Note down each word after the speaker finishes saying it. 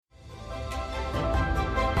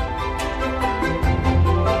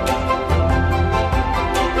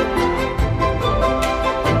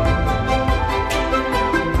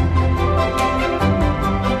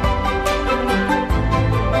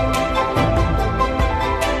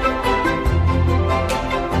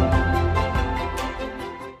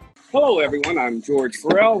everyone. I'm George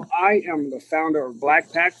Farrell. I am the founder of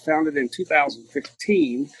Black PAC, founded in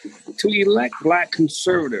 2015 to elect Black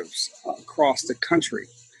conservatives across the country.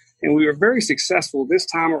 And we were very successful this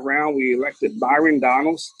time around. We elected Byron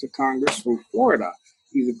Donalds to Congress from Florida.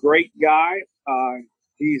 He's a great guy.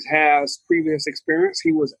 He has previous experience.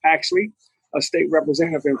 He was actually a state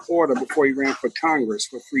representative in Florida before he ran for Congress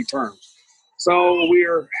for 3 terms. So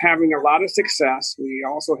we're having a lot of success. We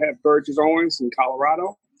also have Burgess Owens in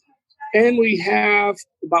Colorado. And we have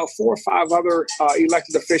about 4 or 5 other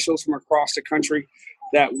elected officials from across the country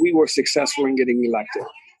that we were successful in getting elected.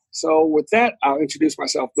 So with that, I'll introduce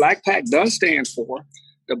myself. Black PAC does stand for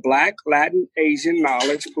the Black, Latin, Asian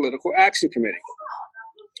Knowledge Political Action Committee,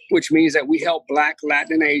 which means that we help Black,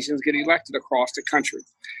 Latin, and Asians get elected across the country.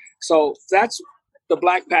 So that's the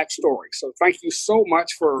Black PAC story. So thank you so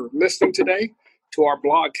much for listening today to our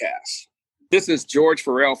blogcast. This is George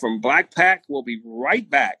Farrell from Black PAC. We'll be right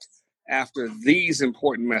back after these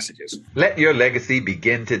important messages. Let your legacy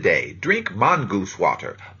begin today. Drink Mongoose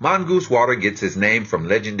Water. Mongoose Water gets its name from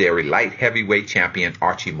legendary light heavyweight champion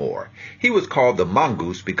Archie Moore. He was called the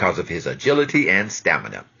Mongoose because of his agility and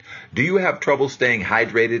stamina. Do you have trouble staying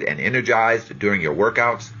hydrated and energized during your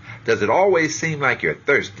workouts? Does it always seem like you're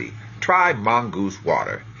thirsty? Try Mongoose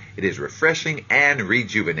Water. It is refreshing and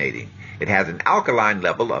rejuvenating. It has an alkaline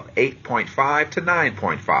level of 8.5 to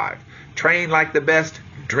 9.5. Train like the best,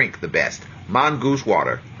 drink the best. Mongoose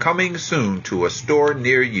Water, coming soon to a store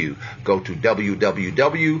near you. Go to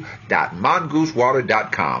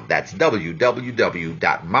www.mongoosewater.com. That's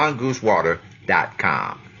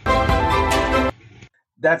www.mongoosewater.com.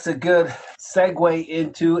 That's a good segue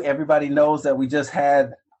into, everybody knows that we just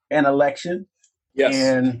had an election. Yes.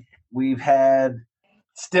 And we've had,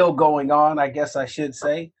 still going on, I guess I should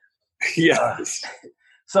say. Yes.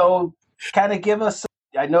 So kind of give us,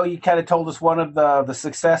 I know you kind of told us one of the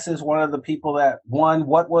successes, one of the people that won.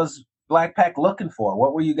 What was Black PAC looking for?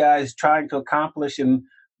 What were you guys trying to accomplish? And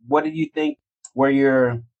what did you think were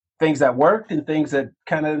your things that worked and things that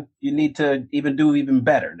kind of you need to do even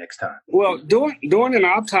better next time? Well, during an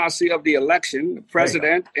autopsy of the election, the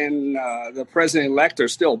president and the president-elect are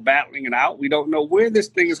still battling it out. We don't know where this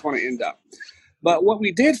thing is going to end up. But what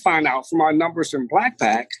we did find out from our numbers in Black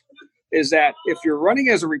PAC is that if you're running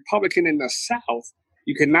as a Republican in the South,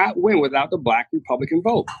 you cannot win without the Black Republican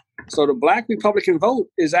vote. So the Black Republican vote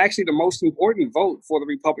is actually the most important vote for the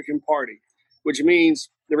Republican Party, which means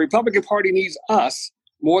the Republican Party needs us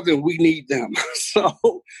more than we need them. So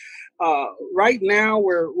right now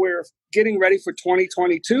we're getting ready for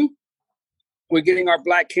 2022. We're getting our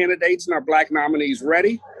Black candidates and our Black nominees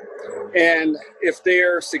ready. And if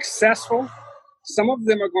they're successful, some of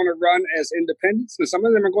them are going to run as independents and some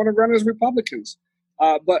of them are going to run as Republicans.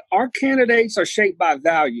 But our candidates are shaped by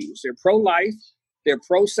values. They're pro-life, they're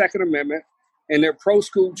pro-Second Amendment, and they're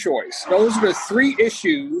pro-school choice. Those are the 3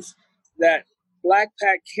 issues that Black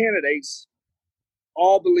PAC candidates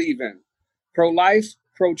all believe in: pro-life,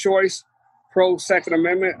 pro-choice, pro-Second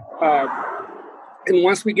Amendment. And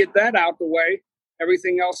once we get that out the way,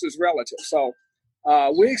 everything else is relative. So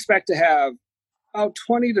we expect to have about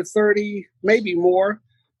 20 to 30, maybe more,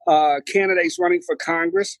 candidates running for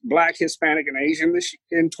Congress, Black, Hispanic, and Asian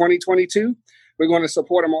in 2022. We're going to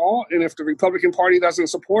support them all. And if the Republican Party doesn't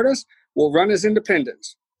support us, we'll run as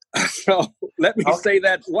independents. So let me say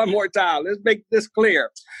that one more time. Let's make this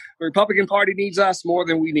clear. The Republican Party needs us more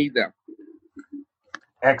than we need them.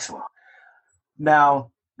 Excellent.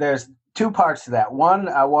 Now, there's 2 parts to that. One,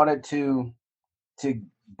 I wanted to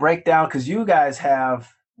break down, because you guys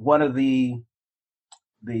have one of the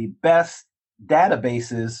best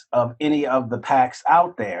databases of any of the PACs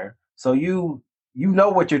out there. So you know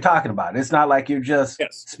what you're talking about. It's not like you're just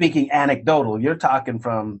speaking anecdotal. You're talking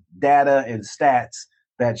from data and stats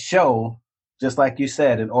that show, just like you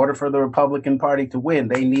said, in order for the Republican Party to win,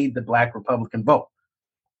 they need the Black Republican vote.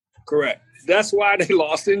 Correct. That's why they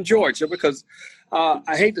lost in Georgia, because I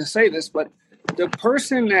hate to say this, but the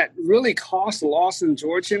person that really caused the loss in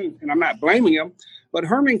Georgia, and I'm not blaming him, but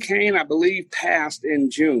Herman Cain, I believe, passed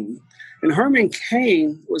in June. And Herman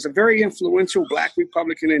Cain was a very influential Black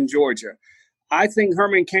Republican in Georgia. I think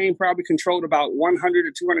Herman Cain probably controlled about 100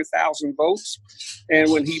 to 200,000 votes.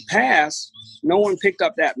 And when he passed, no one picked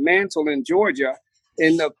up that mantle in Georgia.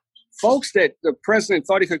 And the folks that the president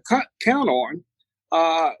thought he could count on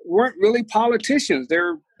weren't really politicians. They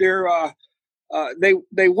weren't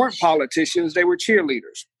politicians. They were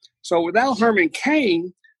cheerleaders. So without Herman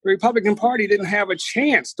Cain, the Republican Party didn't have a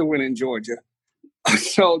chance to win in Georgia.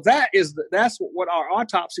 So that's what our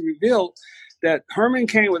autopsy revealed, that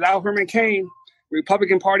without Herman Cain, the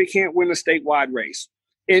Republican Party can't win a statewide race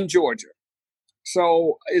in Georgia.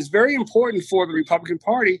 So it's very important for the Republican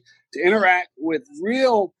Party to interact with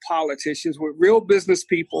real politicians, with real business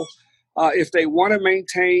people, if they want to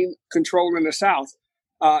maintain control in the South.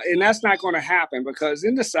 And that's not going to happen because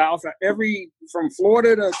in the South, from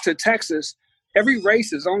Florida to Texas, every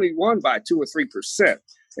race is only won by 2 or 3%.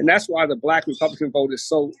 And that's why the Black Republican vote is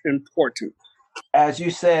so important. As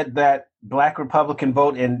you said, that Black Republican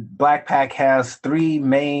vote and Black PAC has 3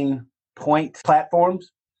 main point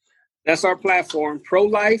platforms. That's our platform: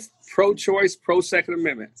 pro-life, pro-choice, pro-Second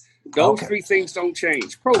Amendment. Those 3 things don't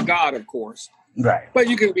change. Pro-God, of course. Right. But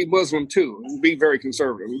you can be Muslim, too, and be very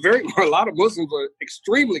conservative. A lot of Muslims are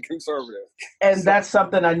extremely conservative. And that's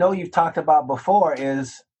something I know you've talked about before,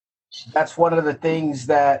 is that's one of the things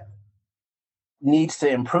that needs to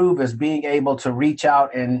improve, is being able to reach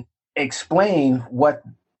out and explain what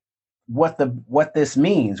this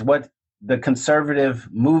means, what the conservative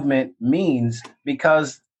movement means,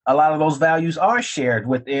 because a lot of those values are shared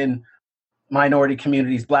within minority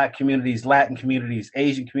communities, Black communities, Latin communities,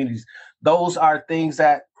 Asian communities. Those are things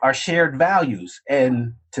that are shared values.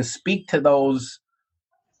 And to speak to those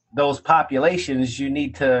populations, you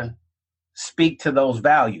need to speak to those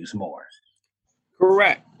values more.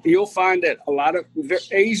 Correct. You'll find that a lot of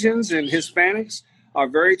Asians and Hispanics are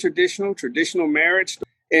very traditional marriage.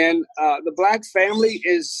 And the Black family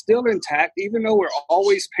is still intact, even though we're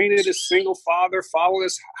always painted as single father,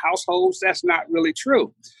 fatherless households. That's not really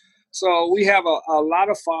true. So we have a lot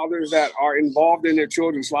of fathers that are involved in their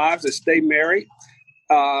children's lives that stay married.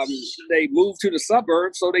 They move to the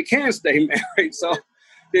suburbs so they can stay married. So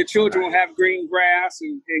their children will have green grass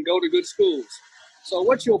and go to good schools. So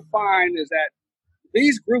what you'll find is that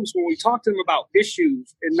these groups, when we talk to them about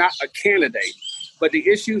issues and not a candidate, but the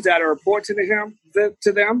issues that are important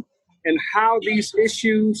to them and how these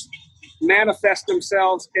issues manifest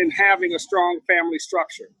themselves in having a strong family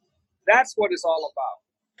structure. That's what it's all about.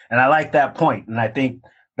 And I like that point. And I think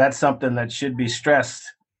that's something that should be stressed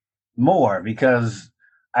more, because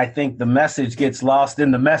I think the message gets lost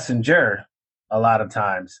in the messenger a lot of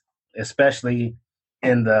times, especially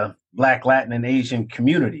in the Black, Latin, and Asian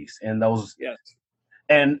communities. And those, yes.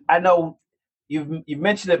 And I know you've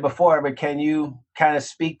mentioned it before, but can you kind of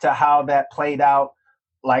speak to how that played out,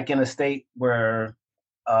 like in a state where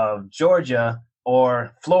Georgia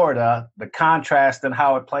or Florida, the contrast and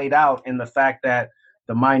how it played out in the fact that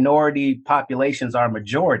the minority populations are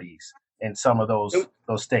majorities in some of those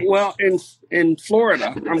states? Well, in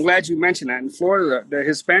Florida, I'm glad you mentioned that. In Florida, the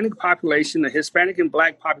Hispanic population, the Hispanic and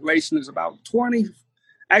Black population is about 40 to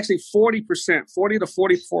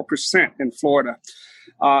 44% in Florida.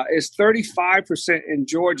 It's 35% in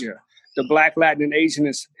Georgia, the Black, Latin, and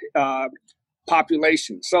Asian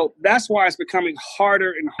population. So that's why it's becoming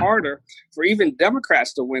harder and harder for even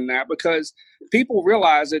Democrats to win that, because people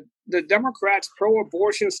realize that the Democrats'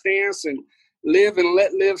 pro-abortion stance and live and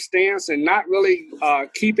let live stance and not really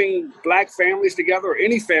keeping Black families together or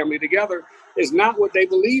any family together is not what they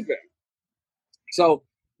believe in. So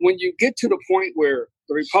when you get to the point where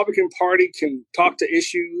the Republican Party can talk to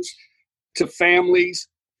issues, to families,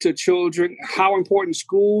 to children, how important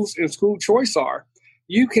schools and school choice are,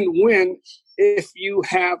 you can win if you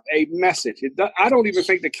have a message. I don't even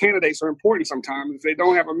think the candidates are important sometimes. If they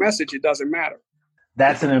don't have a message, it doesn't matter.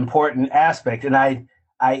 That's an important aspect. And I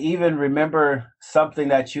even remember something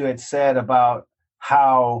that you had said about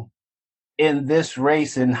how in this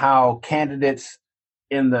race and how candidates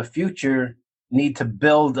in the future need to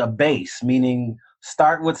build a base, meaning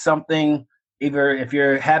start with something. Either if you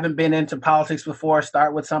haven't been into politics before,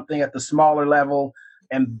 start with something at the smaller level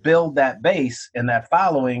and build that base and that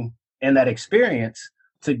following and that experience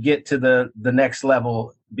to get to the next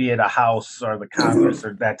level, be it a House or the Congress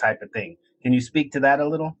or that type of thing. Can you speak to that a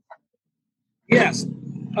little? Yes.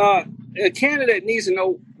 A candidate needs to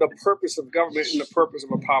know the purpose of government and the purpose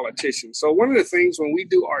of a politician. So one of the things when we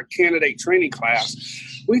do our candidate training class,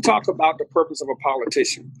 we talk about the purpose of a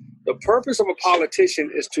politician. The purpose of a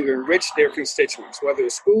politician is to enrich their constituents, whether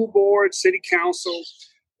it's school board, city council,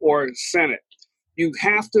 or Senate. You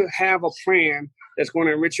have to have a plan that's going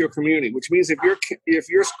to enrich your community, which means if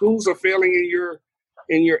your schools are failing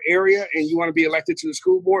in your area and you want to be elected to the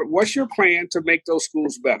school board, what's your plan to make those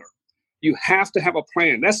schools better? You have to have a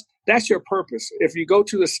plan. That's your purpose. If you go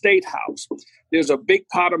to the state house, there's a big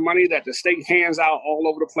pot of money that the state hands out all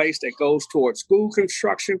over the place that goes towards school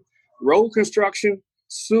construction, road construction,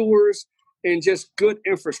 sewers, and just good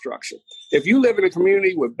infrastructure. If you live in a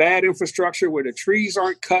community with bad infrastructure, where the trees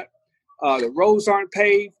aren't cut, the roads aren't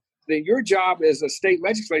paved, then your job as a state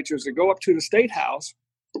legislature is to go up to the state house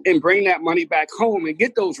and bring that money back home and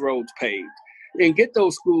get those roads paved and get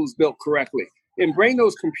those schools built correctly and bring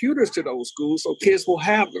those computers to those schools so kids will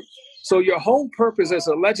have them. So your whole purpose as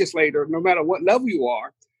a legislator, no matter what level you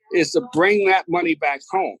are, is to bring that money back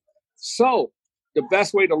home. So the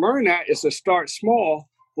best way to learn that is to start small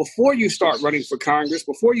before you start running for Congress,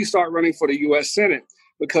 before you start running for the U.S. Senate,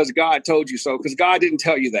 because God told you so, because God didn't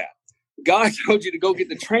tell you that. God told you to go get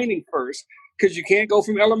the training first, because you can't go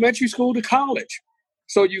from elementary school to college.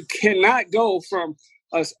 So you cannot go from,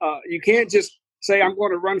 you can't just say, I'm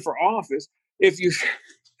going to run for office.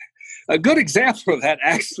 A good example of that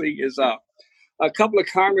actually is a couple of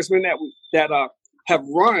congressmen that have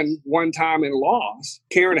run one time and lost.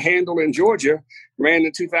 Karen Handel in Georgia ran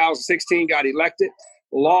in 2016, got elected,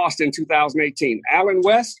 lost in 2018. Alan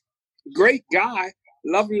West, great guy,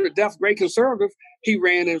 love him to death, great conservative. He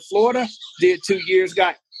ran in Florida, did 2 years,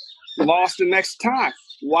 got lost the next time.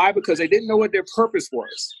 Why? Because they didn't know what their purpose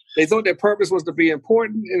was. They thought their purpose was to be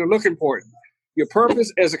important and to look important. Your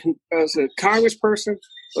purpose as a congressperson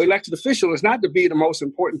or elected official is not to be the most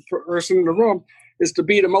important person in the room, is to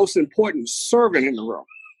be the most important servant in the room,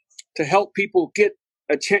 to help people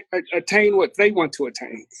attain what they want to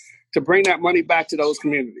attain, to bring that money back to those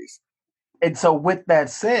communities. And so with that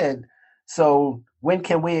said, so when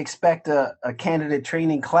can we expect a candidate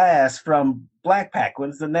training class from Black PAC?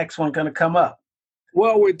 When's the next one going to come up?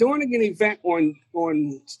 Well, we're doing an event on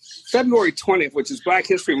February 20th, which is Black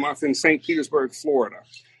History Month in St. Petersburg, Florida.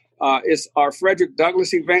 It's our Frederick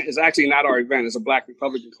Douglass event. It's actually not our event. It's a Black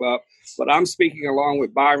Republican Club, but I'm speaking along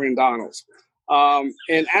with Byron Donalds.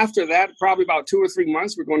 And after that, probably about 2 or 3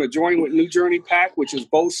 months, we're going to join with New Journey PAC, which is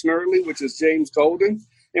Bo Snerdley, which is James Golden.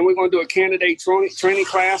 And we're going to do a candidate training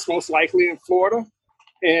class, most likely in Florida.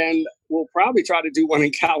 And we'll probably try to do one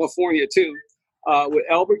in California, too, with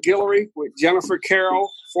Elbert Guillory, with Jennifer Carroll,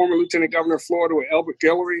 former Lieutenant Governor of Florida, with Elbert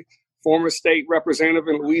Guillory, former state representative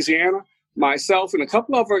in Louisiana, myself, and a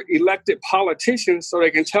couple of our elected politicians, so they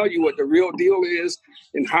can tell you what the real deal is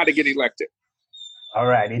and how to get elected. All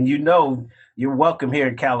right. And you're welcome here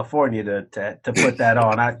in California to put that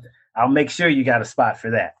on. I'll make sure you got a spot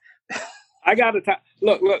for that. I got the time.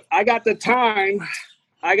 Look, I got the time.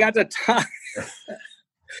 I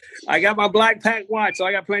got my Black PAC watch, so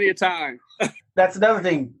I got plenty of time. That's another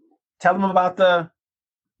thing. Tell them about the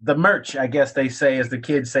merch, I guess they say, as the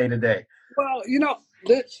kids say today. Well,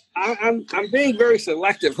 I'm being very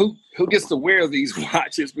selective who gets to wear these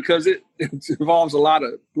watches, because it involves a lot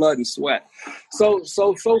of blood and sweat. So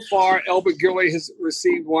far, Elbert Guillory has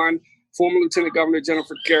received one. Former Lieutenant Governor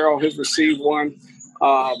Jennifer Carroll has received one.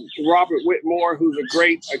 Robert Whitmore, who's a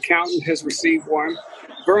great accountant, has received one.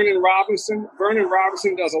 Vernon Robinson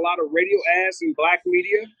does a lot of radio ads in Black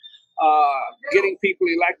media, getting people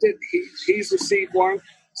elected. He's received one.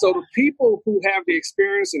 So the people who have the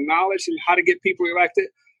experience and knowledge and how to get people elected,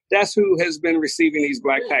 that's who has been receiving these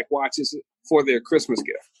Black PAC watches for their Christmas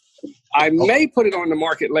gift. I may put it on the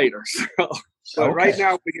market later. But right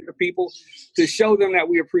now, we get the people to show them that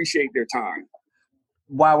we appreciate their time.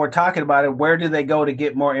 While we're talking about it, where do they go to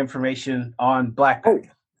get more information on Black PAC?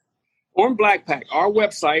 On Black PAC, our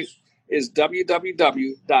website is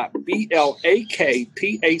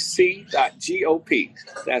www.blakpac.gop.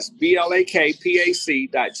 That's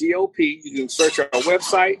blakpac.gop. You can search our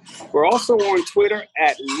website. We're also on Twitter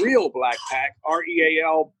at Real Black PAC,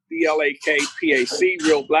 RealBlakPac,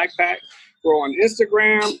 Real Black PAC. We're on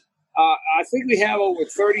Instagram. I think we have over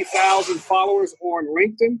 30,000 followers on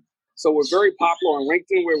LinkedIn. So we're very popular on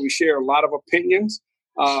LinkedIn, where we share a lot of opinions.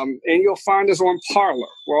 And you'll find us on Parler.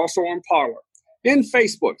 We're also on Parler. In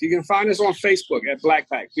Facebook, you can find us on Facebook at Black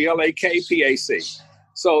PAC, BLAKPAC.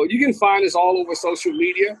 So you can find us all over social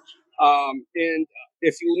media. And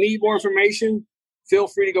if you need more information, feel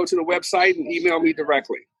free to go to the website and email me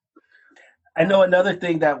directly. I know another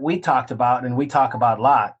thing that we talked about, and we talk about a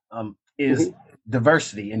lot, is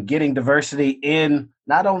diversity, and getting diversity in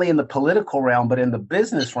not only in the political realm, but in the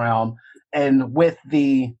business realm. And with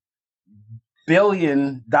the $1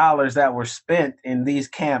 billion that were spent in these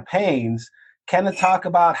campaigns, kind of talk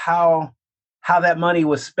about how that money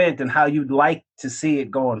was spent and how you'd like to see it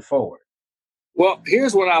going forward. Well,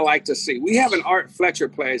 here's what I like to see. We have an Art Fletcher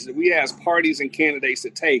pledge that we ask parties and candidates to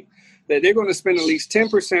take, that they're going to spend at least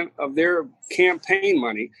 10% of their campaign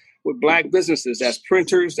money with Black businesses. That's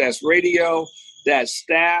printers, that's radio, that's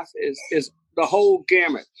staff, is the whole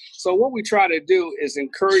gamut. So what we try to do is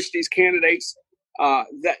encourage these candidates,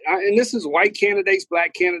 and this is white candidates,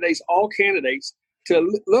 Black candidates, all candidates, to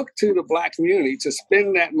look to the Black community to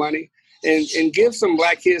spend that money and give some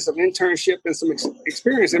Black kids some internship and some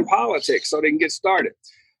experience in politics so they can get started.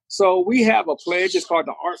 So we have a pledge. It's called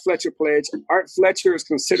the Art Fletcher Pledge. Art Fletcher is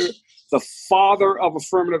considered the father of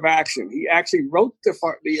affirmative action. He actually wrote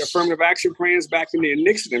the affirmative action plans back in the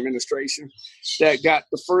Nixon administration that got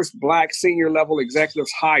the first black senior level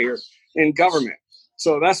executives hired in government.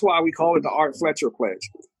 So that's why we call it the Art Fletcher Pledge.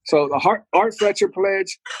 So the Art Fletcher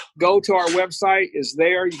Pledge, go to our website, is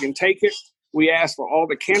there. You can take it. We ask for all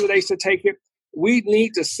the candidates to take it. We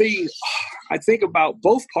need to see, I think about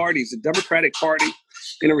both parties, the Democratic Party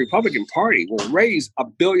and the Republican Party will raise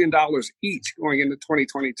 $1 billion each going into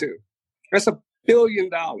 2022. That's $1 billion.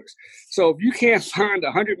 So if you can't find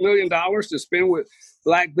 $100 million to spend with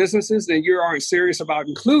black businesses, then you aren't serious about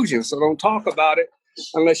inclusion. So don't talk about it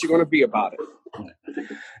unless you're going to be about it.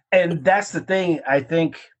 And that's the thing. I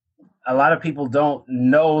think a lot of people don't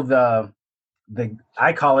know the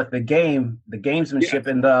I call it the gamesmanship,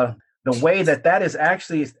 and the way that is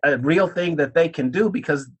actually a real thing that they can do,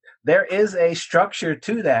 because there is a structure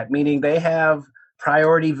to that, meaning they have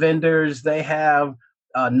priority vendors, they have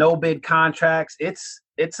no bid contracts. It's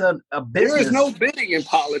a business. There is no bidding in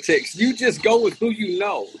politics. You just go with who you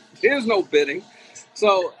know. There's no bidding.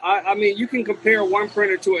 So, I mean, you can compare one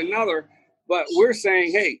printer to another, but we're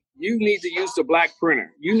saying, hey, you need to use the black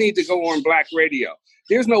printer. You need to go on black radio.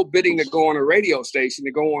 There's no bidding to go on a radio station,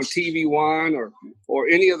 to go on TV One or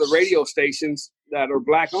any of the radio stations that are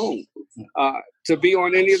black owned, to be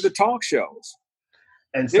on any of the talk shows.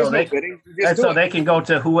 And so they can go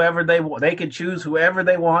to whoever they want. They can choose whoever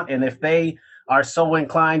they want. And if they are so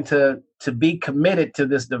inclined to be committed to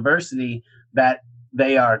this diversity that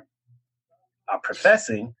they are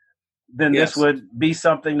professing, then this would be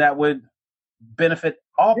something that would benefit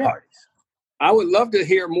all parties. I would love to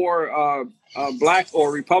hear more black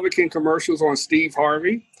or Republican commercials on Steve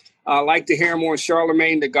Harvey. I like to hear him on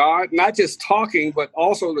Charlemagne the God, not just talking, but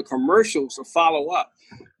also the commercials to follow up.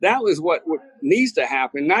 That was what needs to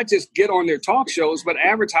happen, not just get on their talk shows, but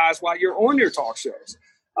advertise while you're on their talk shows.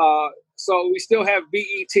 So we still have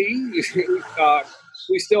BET.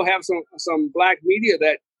 We still have some black media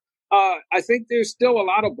that I think there's still a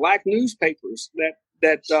lot of black newspapers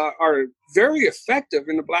that are very effective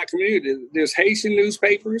in the black community. There's Haitian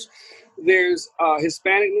newspapers, there's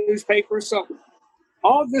Hispanic newspapers. So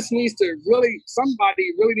all of this needs to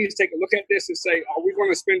somebody really needs to take a look at this and say, are we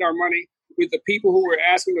going to spend our money with the people who we're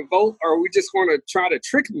asking to vote, or are we just going to try to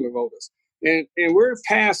trick them to vote us? And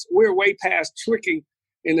we're way past tricking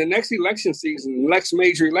in the next election season, next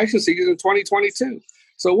major election season in 2022.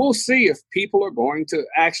 So we'll see if people are going to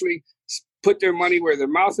actually put their money where their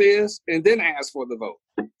mouth is and then ask for the vote.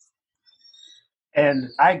 And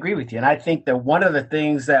I agree with you. And I think that one of the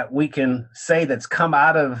things that we can say that's come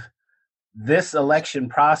out of this election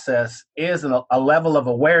process is a level of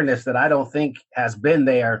awareness that I don't think has been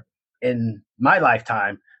there in my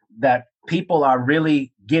lifetime, that people are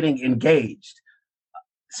really getting engaged.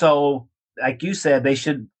 So like you said, they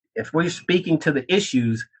should, if we're speaking to the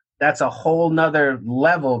issues, that's a whole nother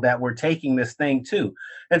level that we're taking this thing to.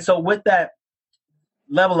 And so with that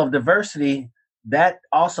level of diversity, that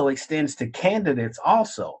also extends to candidates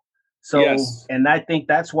also. So, yes. And I think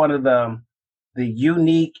that's one of the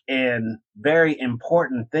unique and very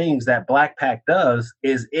important things that Black PAC does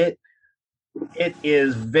is it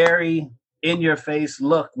is very in your face.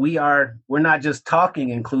 Look, we're not just talking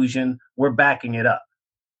inclusion, we're backing it up.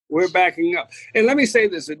 We're backing up. And let me say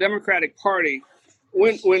this, the Democratic Party,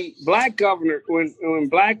 when black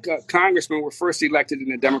congressmen were first elected in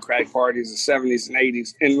the Democratic Party in the 70s and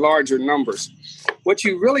 80s in larger numbers, what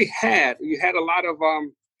you really had a lot of,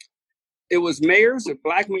 it was mayors,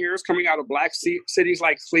 black mayors coming out of black cities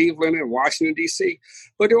like Cleveland and Washington, D.C.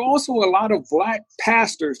 But there were also a lot of black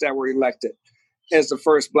pastors that were elected as the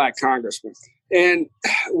first black congressman. And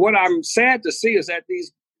what I'm sad to see is that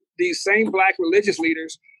these same black religious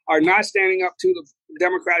leaders are not standing up to the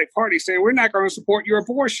Democratic Party saying, we're not going to support your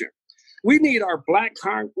abortion. We need our black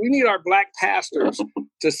pastors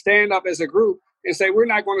to stand up as a group and say, we're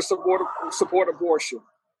not going to support abortion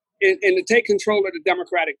and to take control of the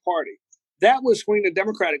Democratic Party. That would swing the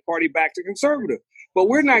Democratic Party back to conservative. But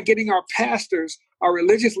we're not getting our pastors, our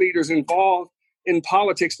religious leaders involved in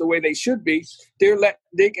politics the way they should be. They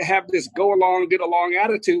have this go along, get along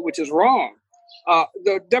attitude, which is wrong.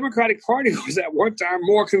 The Democratic Party was at one time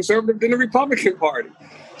more conservative than the Republican Party.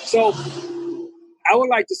 So I would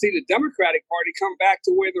like to see the Democratic Party come back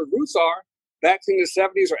to where their roots are, back in the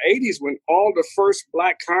 70s or 80s when all the first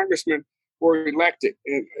black congressmen were elected.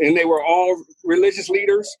 And they were all religious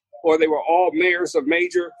leaders, or they were all mayors of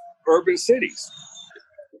major urban cities.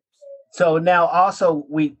 So now also,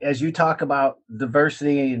 as you talk about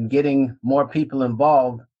diversity and getting more people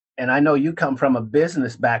involved, and I know you come from a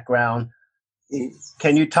business background,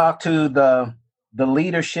 Can you talk to the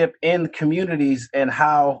leadership in the communities and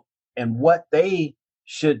how and what they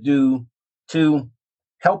should do to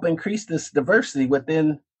help increase this diversity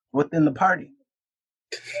within the party?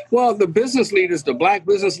 Well, the business leaders, the black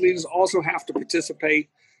business leaders, also have to participate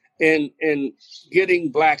in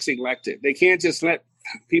getting blacks elected. They can't just let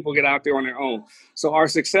people get out there on their own. So our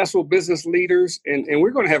successful business leaders, and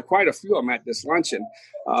we're going to have quite a few of them at this luncheon,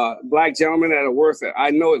 black gentlemen that are worth,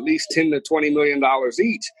 I know, at least $10 to $20 million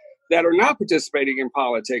each, that are not participating in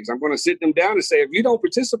politics. I'm going to sit them down and say, if you don't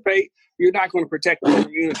participate, you're not going to protect the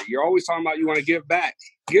community. You're always talking about you want to give back.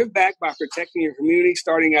 Give back by protecting your community,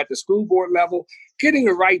 starting at the school board level, getting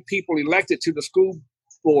the right people elected to the school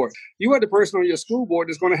board. You are the person on your school board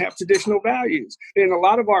that's going to have traditional values. And a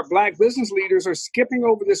lot of our black business leaders are skipping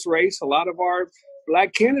over this race. A lot of our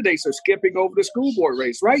black candidates are skipping over the school board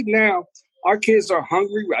race. Right now, our kids are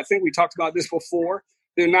hungry. I think we talked about this before.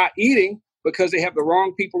 They're not eating because they have the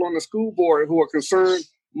wrong people on the school board who are concerned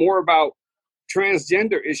more about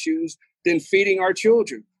transgender issues than feeding our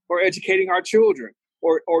children or educating our children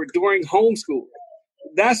or doing homeschooling.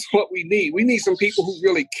 That's what we need. We need some people who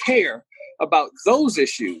really care about those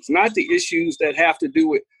issues, not the issues that have to do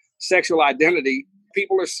with sexual identity.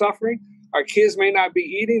 People are suffering. Our kids may not be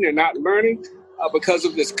eating. They're not learning because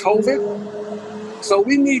of this COVID. So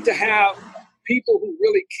we need to have people who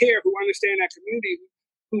really care, who understand that community,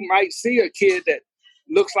 who might see a kid that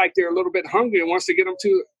looks like they're a little bit hungry and wants to get them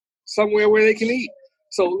to somewhere where they can eat.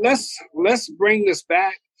 So let's bring this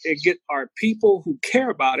back and get our people who care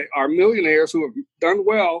about it, our millionaires who have done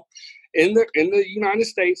well in the United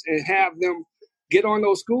States, and have them get on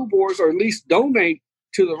those school boards, or at least donate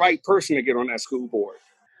to the right person to get on that school board.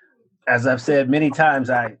 As I've said many times,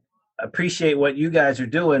 I appreciate what you guys are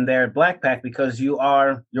doing there at Black Pact, because you're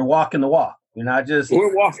walking the walk. You're not just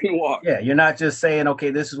we're walking the walk. Yeah, you're not just saying, okay,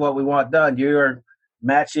 this is what we want done. You're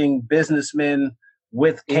matching businessmen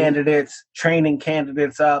with candidates, training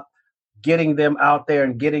candidates up, getting them out there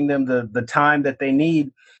and getting them the time that they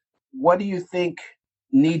need. What do you think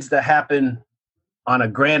needs to happen on a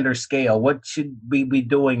grander scale? What should we be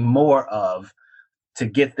doing more of to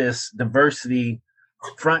get this diversity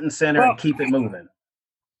front and center and keep it moving?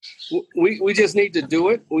 We just need to do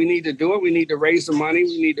it. We need to do it. We need to raise the money.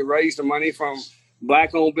 We need to raise the money from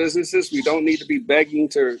Black-owned businesses. We don't need to be begging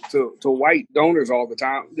to white donors all the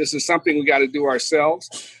time. This is something we got to do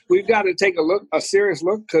ourselves. We've got to take a serious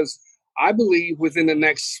look, because I believe within the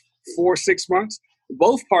next 4-6 months,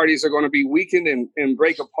 both parties are going to be weakened and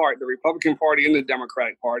break apart, the Republican Party and the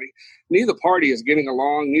Democratic Party. Neither party is getting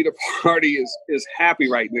along. Neither party is happy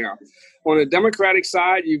right now. On the Democratic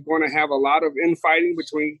side, you're going to have a lot of infighting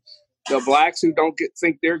between the blacks who don't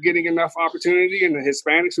think they're getting enough opportunity and the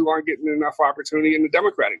Hispanics who aren't getting enough opportunity in the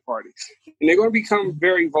Democratic Party. And they're going to become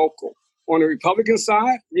very vocal. On the Republican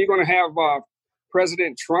side, you're going to have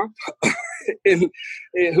President Trump,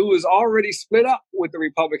 who is already split up with the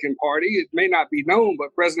Republican Party. It may not be known,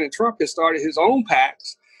 but President Trump has started his own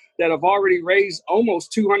PACs that have already raised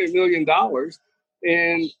almost $200 million,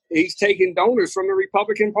 and he's taking donors from the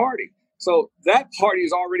Republican Party. So that party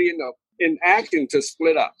is already in action to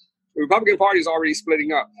split up. The Republican Party is already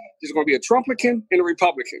splitting up. There's going to be a Trumplican and a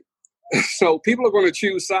Republican. So people are going to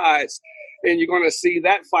choose sides, and you're going to see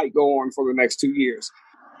that fight go on for the next 2 years.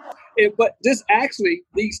 But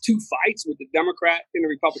these two fights with the Democrat and the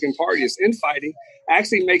Republican Party is infighting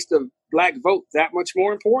actually makes the black vote that much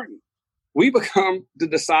more important. We become the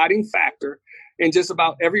deciding factor in just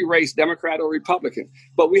about every race, Democrat or Republican.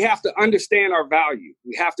 But we have to understand our value.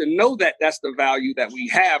 We have to know that that's the value that we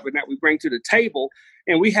have and that we bring to the table,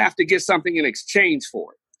 and we have to get something in exchange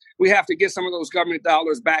for it. We have to get some of those government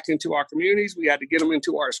dollars back into our communities. We have to get them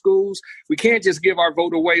into our schools. We can't just give our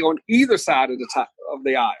vote away on either side of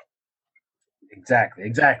the aisle.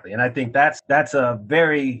 Exactly. And I think that's a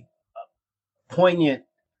very poignant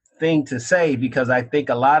thing to say, because I think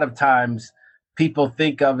a lot of times people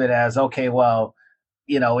think of it as, okay, well,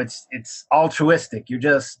 it's altruistic. You're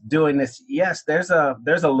just doing this. Yes, there's a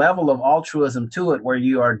level of altruism to it where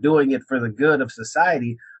you are doing it for the good of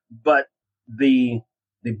society. But the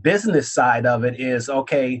business side of it is,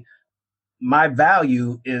 okay, my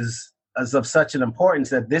value is of such an importance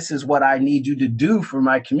that this is what I need you to do for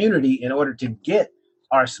my community in order to get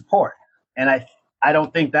our support. And I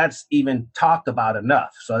don't think that's even talked about enough.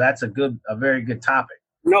 So that's a very good topic.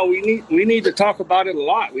 No, we need to talk about it a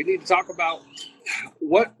lot. We need to talk about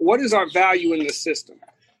what is our value in this system.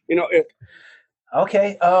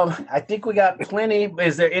 Okay. I think we got plenty.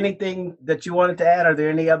 Is there anything that you wanted to add? Are there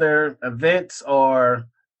any other events or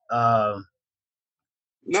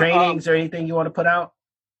trainings or anything you want to put out?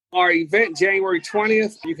 Our event, January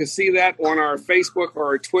 20th, you can see that on our Facebook or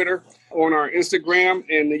our Twitter, on our Instagram,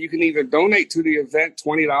 and you can either donate to the event,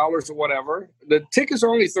 $20 or whatever. The tickets are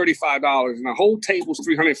only $35, and the whole table's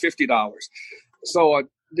 $350. So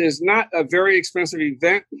there's not a very expensive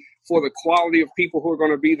event for the quality of people who are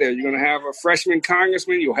going to be there. You're going to have a freshman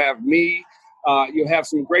congressman. You'll have me. You'll have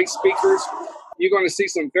some great speakers. You're going to see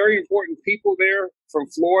some very important people there from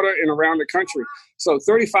Florida and around the country. So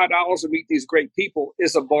 $35 to meet these great people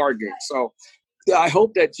is a bargain. So I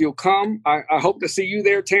hope that you'll come. I hope to see you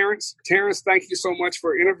there, Terrence. Terrence, thank you so much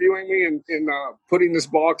for interviewing me and putting this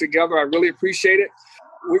blog together. I really appreciate it.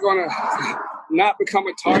 We're going to not become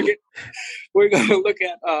a target. We're going to look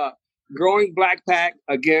at growing Black PAC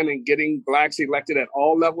again and getting Blacks elected at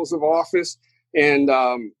all levels of office. And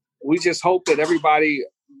we just hope that everybody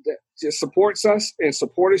that just supports us and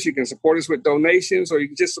support us. You can support us with donations, or you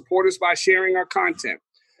can just support us by sharing our content,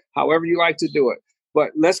 however you like to do it.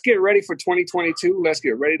 But let's get ready for 2022. Let's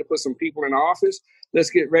get ready to put some people in office. Let's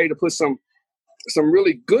get ready to put some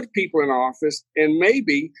really good people in office. And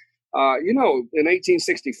maybe, in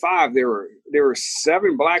 1865, there were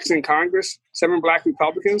 7 Blacks in Congress, 7 Black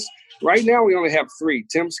Republicans. Right now, we only have 3,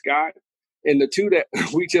 Tim Scott, and the 2 that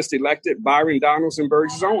we just elected, Byron Donalds and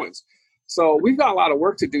Burgess Owens. So we've got a lot of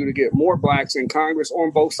work to do to get more Blacks in Congress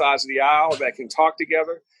on both sides of the aisle that can talk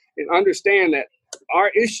together and understand that our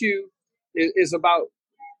issue is about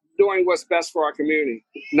doing what's best for our community,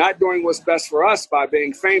 not doing what's best for us by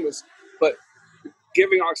being famous, but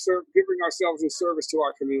giving ourselves in service to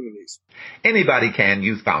our communities. Anybody Can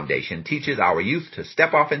Youth Foundation teaches our youth to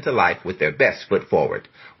step off into life with their best foot forward,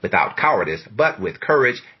 without cowardice, but with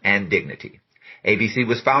courage and dignity. ABC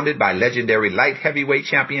was founded by legendary light heavyweight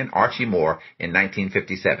champion Archie Moore in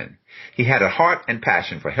 1957. He had a heart and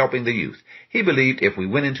passion for helping the youth. He believed if we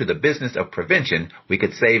went into the business of prevention, we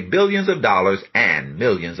could save billions of dollars and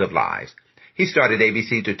millions of lives. He started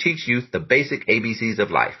ABC to teach youth the basic ABCs of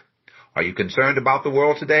life. Are you concerned about the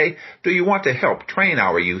world today? Do you want to help train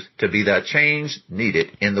our youth to be the change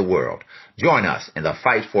needed in the world? Join us in the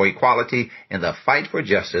fight for equality, in the fight for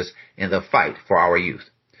justice, in the fight for our youth.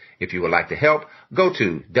 If you would like to help, go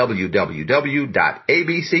to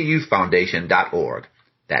www.abcyouthfoundation.org.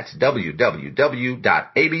 That's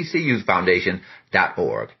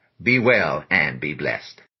www.abcyouthfoundation.org. Be well and be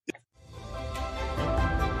blessed.